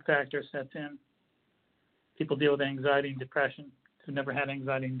fatigue factor sets in. People deal with anxiety and depression who've never had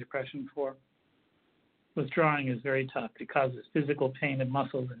anxiety and depression before. Withdrawing is very tough. It causes physical pain in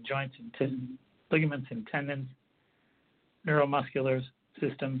muscles and joints and ligaments and tendons, neuromuscular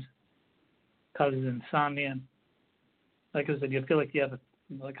systems, causes insomnia. Like I said, you feel like you have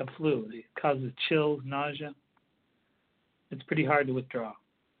a flu. It causes chills, nausea. It's pretty hard to withdraw.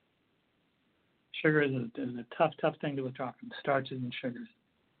 Sugar is a tough thing to withdraw from, starches and sugars.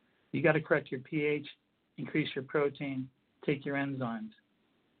 You got to correct your pH, increase your protein, take your enzymes.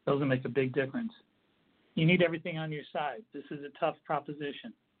 Those will make a big difference. You need everything on your side. This is a tough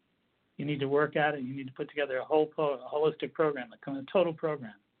proposition. You need to work at it. You need to put together a holistic program, a total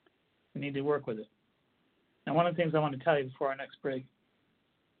program. You need to work with it. Now, one of the things I want to tell you before our next break,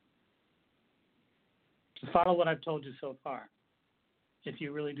 to follow what I've told you so far, if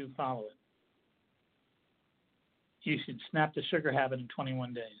you really do follow it, you should snap the sugar habit in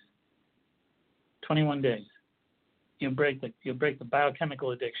 21 days. 21 days. You'll break the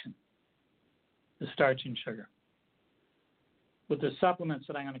biochemical addiction, the starch and sugar. With the supplements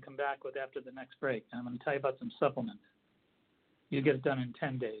that I'm going to come back with after the next break, I'm going to tell you about some supplements. You get it done in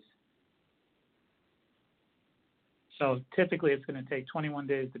 10 days. So typically it's going to take 21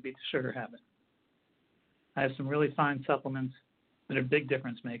 days to beat the sugar habit. I have some really fine supplements that are big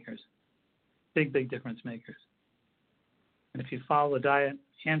difference makers. Big difference makers. And if you follow the diet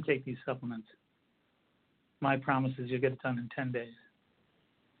and take these supplements, my promise is you'll get it done in 10 days.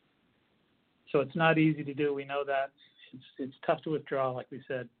 So it's not easy to do. We know that. It's tough to withdraw, like we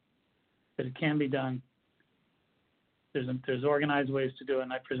said, but it can be done. There's organized ways to do it,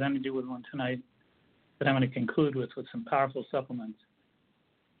 and I presented you with one tonight that I'm going to conclude with some powerful supplements.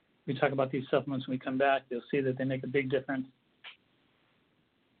 We talk about these supplements when we come back. You'll see that they make a big difference.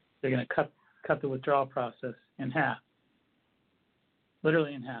 They're going to cut the withdrawal process in half,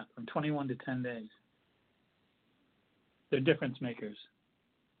 literally in half, from 21 to 10 days. They're difference makers.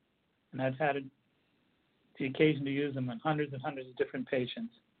 And I've had the occasion to use them on hundreds and hundreds of different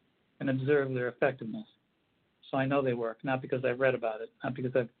patients and observe their effectiveness. So I know they work, not because I've read about it, not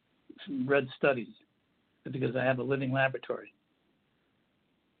because I've read studies, but because I have a living laboratory.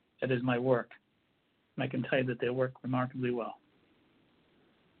 That is my work. And I can tell you that they work remarkably well.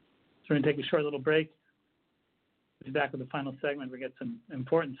 So we're going to take a short little break. We'll be back with the final segment. We get some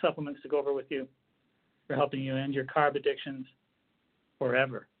important supplements to go over with you for helping you end your carb addictions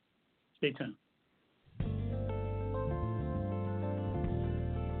forever. Stay tuned.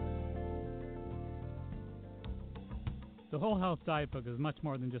 The Whole Health Diet Book is much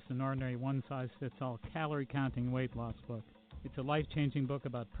more than just an ordinary one-size-fits-all calorie-counting weight loss book. It's a life-changing book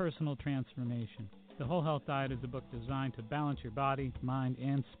about personal transformation. The Whole Health Diet is a book designed to balance your body, mind,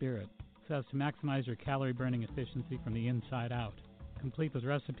 and spirit so as to maximize your calorie-burning efficiency from the inside out. Complete with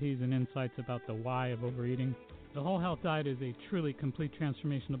recipes and insights about the why of overeating, The Whole Health Diet is a truly complete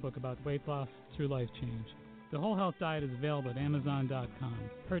transformational book about weight loss through life change. The Whole Health Diet is available at Amazon.com.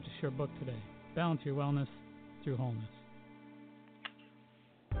 Purchase your book today. Balance your wellness through wholeness.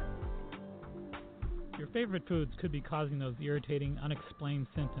 Your favorite foods could be causing those irritating, unexplained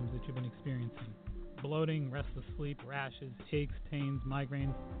symptoms that you've been experiencing. Bloating, restless sleep, rashes, aches, pains,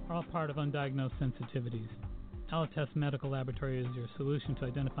 migraines are all part of undiagnosed sensitivities. Allotest Medical Laboratory is your solution to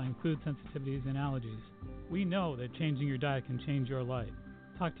identifying food sensitivities and allergies. We know that changing your diet can change your life.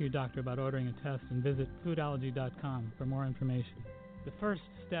 Talk to your doctor about ordering a test and visit foodallergy.com for more information. The first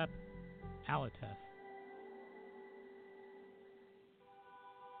step, Allotest.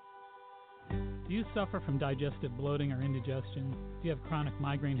 Do you suffer from digestive bloating or indigestion? Do you have chronic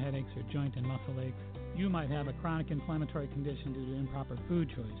migraine headaches or joint and muscle aches? You might have a chronic inflammatory condition due to improper food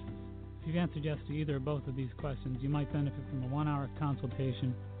choices. If you've answered yes to either or both of these questions, you might benefit from a 1-hour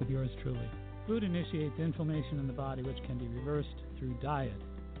consultation with yours truly. Food initiates inflammation in the body, which can be reversed through diet.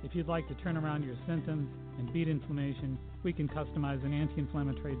 If you'd like to turn around your symptoms and beat inflammation, we can customize an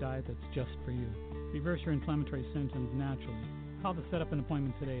anti-inflammatory diet that's just for you. Reverse your inflammatory symptoms naturally. Call to set up an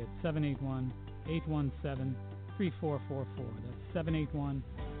appointment today at 781-817-3444. That's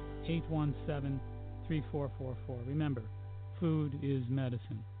 781-817-3444. Remember, food is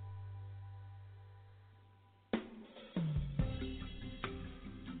medicine.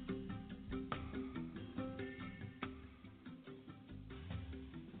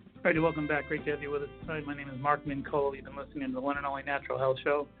 All right, welcome back. Great to have you with us tonight. My name is Mark Mincole. You've been listening to the one and only Natural Health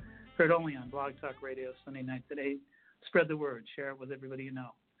Show, heard only on Blog Talk Radio, Sunday nights at 8. Spread the word. Share it with everybody you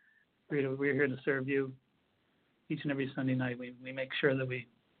know. We're here to serve you each and every Sunday night. We make sure that we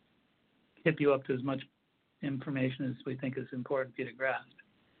hip you up to as much information as we think is important for you to grasp.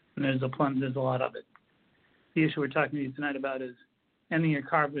 And there's a lot of it. The issue we're talking to you tonight about is ending your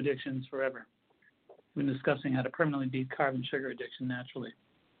carb addictions forever. We've been discussing how to permanently beat carb and sugar addiction naturally.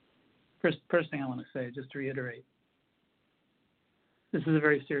 First thing I want to say, just to reiterate, this is a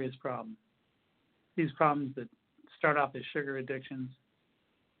very serious problem. These problems that start off as sugar addictions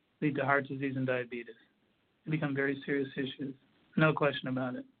lead to heart disease and diabetes. They become very serious issues, no question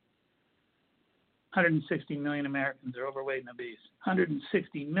about it. 160 million Americans are overweight and obese.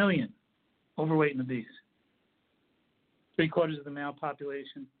 160 million overweight and obese. 3/4 of the male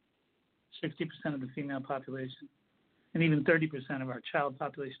population, 60% of the female population, and even 30% of our child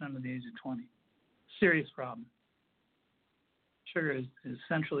population under the age of 20. Serious problem. Sugar is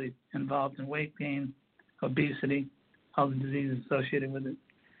centrally involved in weight gain, obesity, all the diseases associated with it,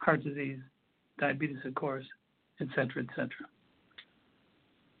 heart disease, diabetes, of course, et cetera, et cetera.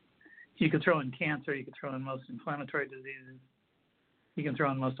 You can throw in cancer, you can throw in most inflammatory diseases, you can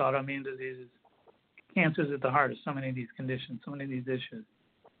throw in most autoimmune diseases. Cancer is at the heart of so many of these conditions, so many of these issues.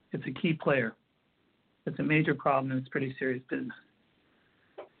 It's a key player. It's a major problem, and it's pretty serious business.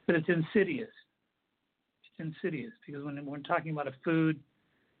 But it's insidious. It's insidious because when we're talking about a food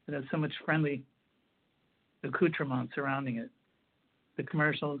that has so much friendly accoutrement surrounding it, the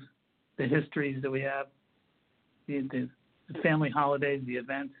commercials, the histories that we have, the family holidays, the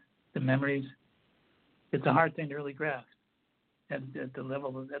events, the memories, it's a hard thing to really grasp at the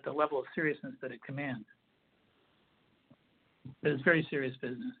level of seriousness that it commands. But it's very serious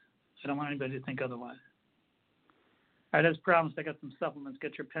business. I don't want anybody to think otherwise. All right, as promised, I got some supplements.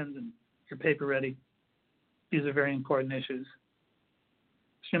 Get your pens and your paper ready. These are very important issues,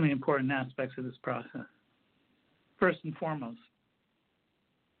 extremely important aspects of this process. First and foremost,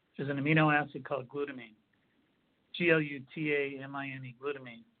 there's an amino acid called glutamine, Glutamine,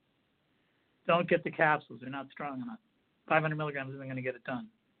 glutamine. Don't get the capsules. They're not strong enough. 500 milligrams isn't going to get it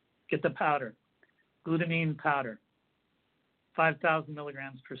done. Get the powder, glutamine powder, 5,000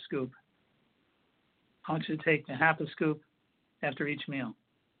 milligrams per scoop. I want you to take a half a scoop after each meal.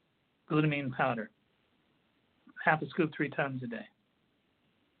 Glutamine powder. Half a scoop 3 times a day.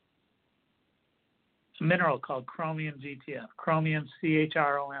 A mineral called chromium GTF. Chromium,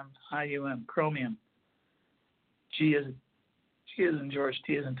 CHROMIUM. Chromium. G is in George,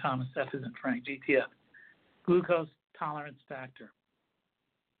 T is in Thomas, F is in Frank. GTF. Glucose tolerance factor.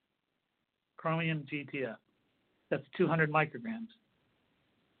 Chromium GTF. That's 200 micrograms.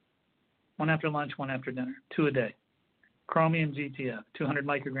 One after lunch, one after dinner, 2 a day. Chromium GTF, 200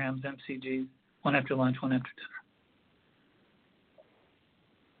 micrograms MCGs, one after lunch, one after dinner.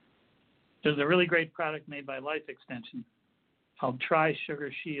 There's a really great product made by Life Extension called Try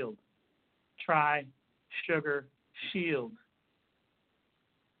Sugar Shield. Try Sugar Shield.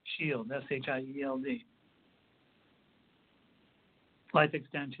 Shield, S-H-I-E-L-D. Life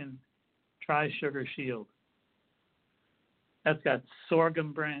Extension, Try Sugar Shield. That's got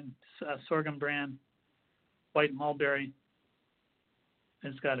sorghum bran, white mulberry.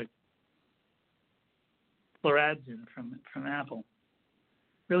 It's got a chloradzen from apple.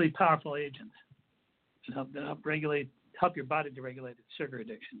 Really powerful agents that help your body to regulate its sugar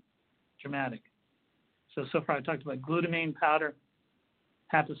addiction. Dramatic. So far I've talked about glutamine powder,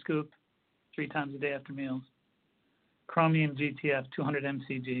 half a scoop, 3 times a day after meals. Chromium GTF, 200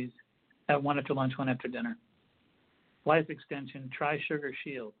 mcgs, at 1 after lunch, 1 after dinner. Life Extension, Try Sugar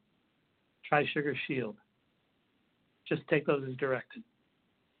Shield. Try Sugar Shield. Just take those as directed.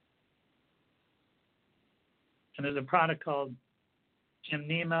 And there's a product called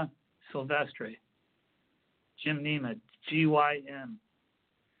Gymnema Sylvestre. Gymnema, G-Y-M-N-E-M-A.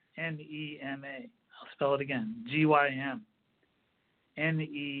 I'll spell it again, G-Y-M-N-E-M-A.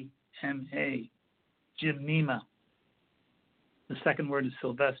 Gymnema. The second word is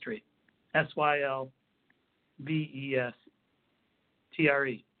Sylvestre. S-Y-L-V-E-S-T-R-E.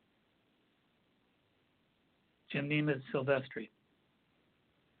 Gymnema Sylvestre.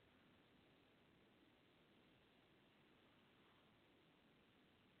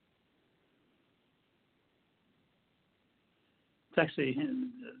 It's actually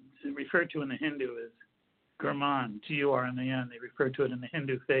referred to in the Hindu as Gurman, G-U-R-M-A-N. They refer to it in the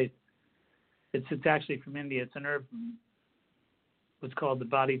Hindu faith. It's actually from India. It's an herb, what's called the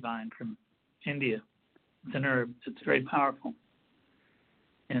body vine from India. It's an herb. It's very powerful.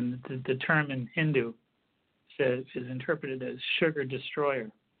 And the term in Hindu is interpreted as sugar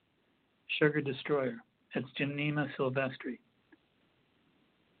destroyer. Sugar destroyer. It's Gymnema Sylvestre.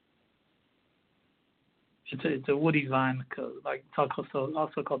 It's a woody vine, like it's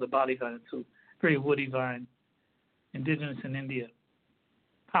also called the body vine. It's a very woody vine, indigenous in India.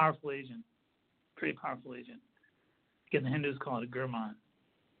 Powerful agent, pretty powerful agent. Again, the Hindus call it a gurman,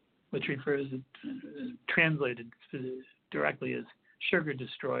 which refers translated directly as sugar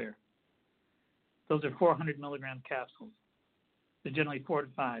destroyer. Those are 400 milligram capsules. They're generally 4 to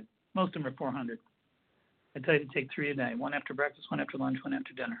 5. Most of them are 400. I tell you to take 3 a day, 1 after breakfast, 1 after lunch, 1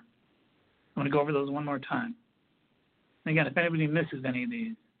 after dinner. I'm going to go over those one more time. And again, if anybody misses any of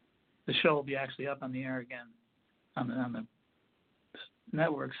these, the show will be actually up on the air again on the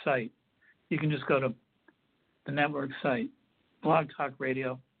network site. You can just go to the network site, Blog Talk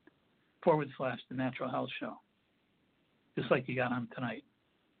Radio /The Natural Health Show, just like you got on tonight.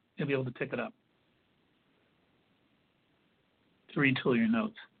 You'll be able to pick it up to retool your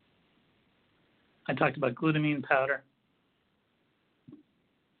notes. I talked about glutamine powder.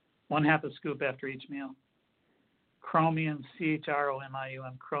 1/2 a scoop after each meal. Chromium,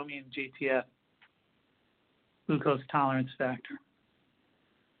 C-H-R-O-M-I-U-M, Chromium GTF, glucose tolerance factor.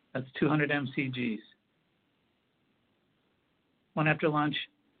 That's 200 mcgs. 1 after lunch,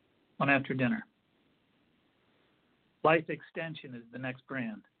 1 after dinner. Life Extension is the next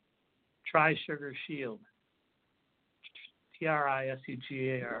brand. Try Sugar Shield.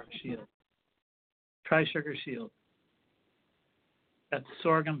 T-R-I-S-U-G-A-R, Shield. Try Sugar Shield. That's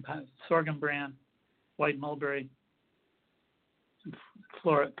sorghum bran, white mulberry,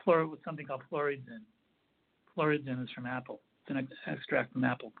 with something called chloradzen. Chloradzen is from apple. It's an extract from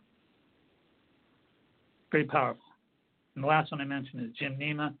apple. Very powerful. And the last one I mentioned is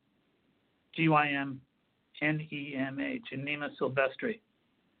Gymnema, G-Y-M-N-E-M-A, Gymnema Sylvestre,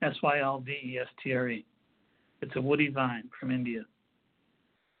 S-Y-L-V-E-S-T-R-E. It's a woody vine from India.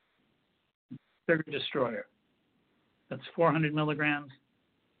 Sugar destroyer. That's 400 milligrams.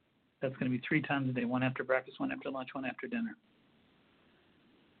 That's going to be 3 times a day, 1 after breakfast, 1 after lunch, 1 after dinner.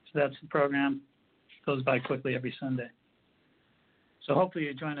 So that's the program. It goes by quickly every Sunday. So hopefully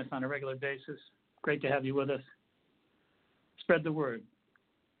you join us on a regular basis. Great to have you with us. Spread the word.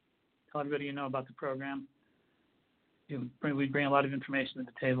 Tell everybody you know about the program. We bring a lot of information to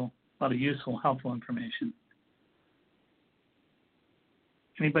the table, a lot of useful, helpful information.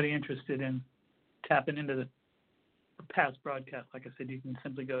 Anybody interested in tapping into the past broadcast, like I said, you can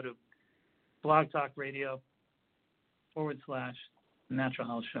simply go to Blog Talk Radio /The Natural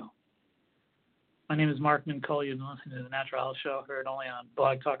Health Show. My name is Mark Mincole. You've been listening to The Natural Health Show, heard only on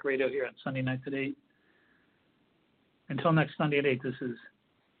Blog Talk Radio here on Sunday nights at 8. Until next Sunday at 8, this is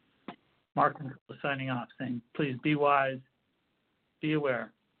Mark Mincole signing off, saying, please be wise, be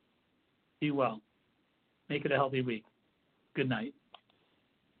aware, be well. Make it a healthy week. Good night.